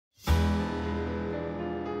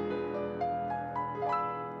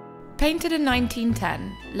Painted in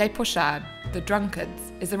 1910, Les Pochards, the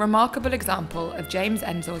Drunkards, is a remarkable example of James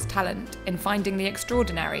Ensor's talent in finding the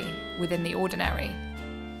extraordinary within the ordinary.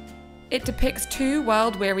 It depicts two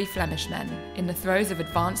world-weary Flemish men in the throes of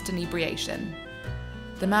advanced inebriation.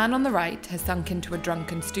 The man on the right has sunk into a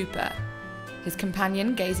drunken stupor. His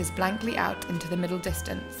companion gazes blankly out into the middle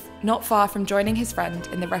distance, not far from joining his friend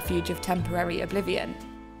in the refuge of temporary oblivion.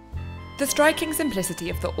 The striking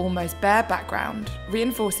simplicity of the almost bare background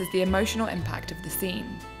reinforces the emotional impact of the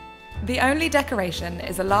scene. The only decoration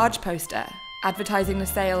is a large poster advertising the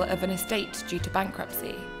sale of an estate due to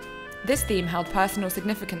bankruptcy. This theme held personal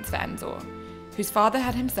significance for Ensor, whose father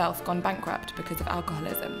had himself gone bankrupt because of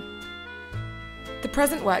alcoholism. The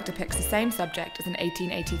present work depicts the same subject as an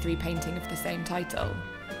 1883 painting of the same title,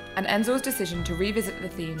 and Ensor's decision to revisit the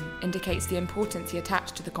theme indicates the importance he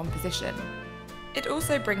attached to the composition. It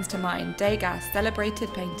also brings to mind Degas'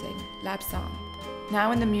 celebrated painting, L'Absinthe,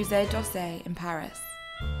 now in the Musée d'Orsay in Paris.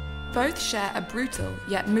 Both share a brutal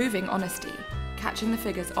yet moving honesty, catching the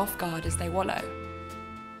figures off guard as they wallow.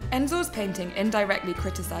 Ensor's painting indirectly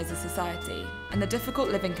criticises society and the difficult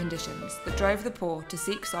living conditions that drove the poor to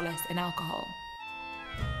seek solace in alcohol.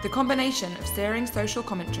 The combination of searing social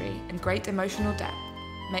commentary and great emotional depth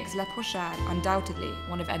makes Les Pochards undoubtedly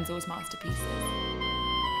one of Ensor's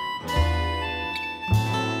masterpieces.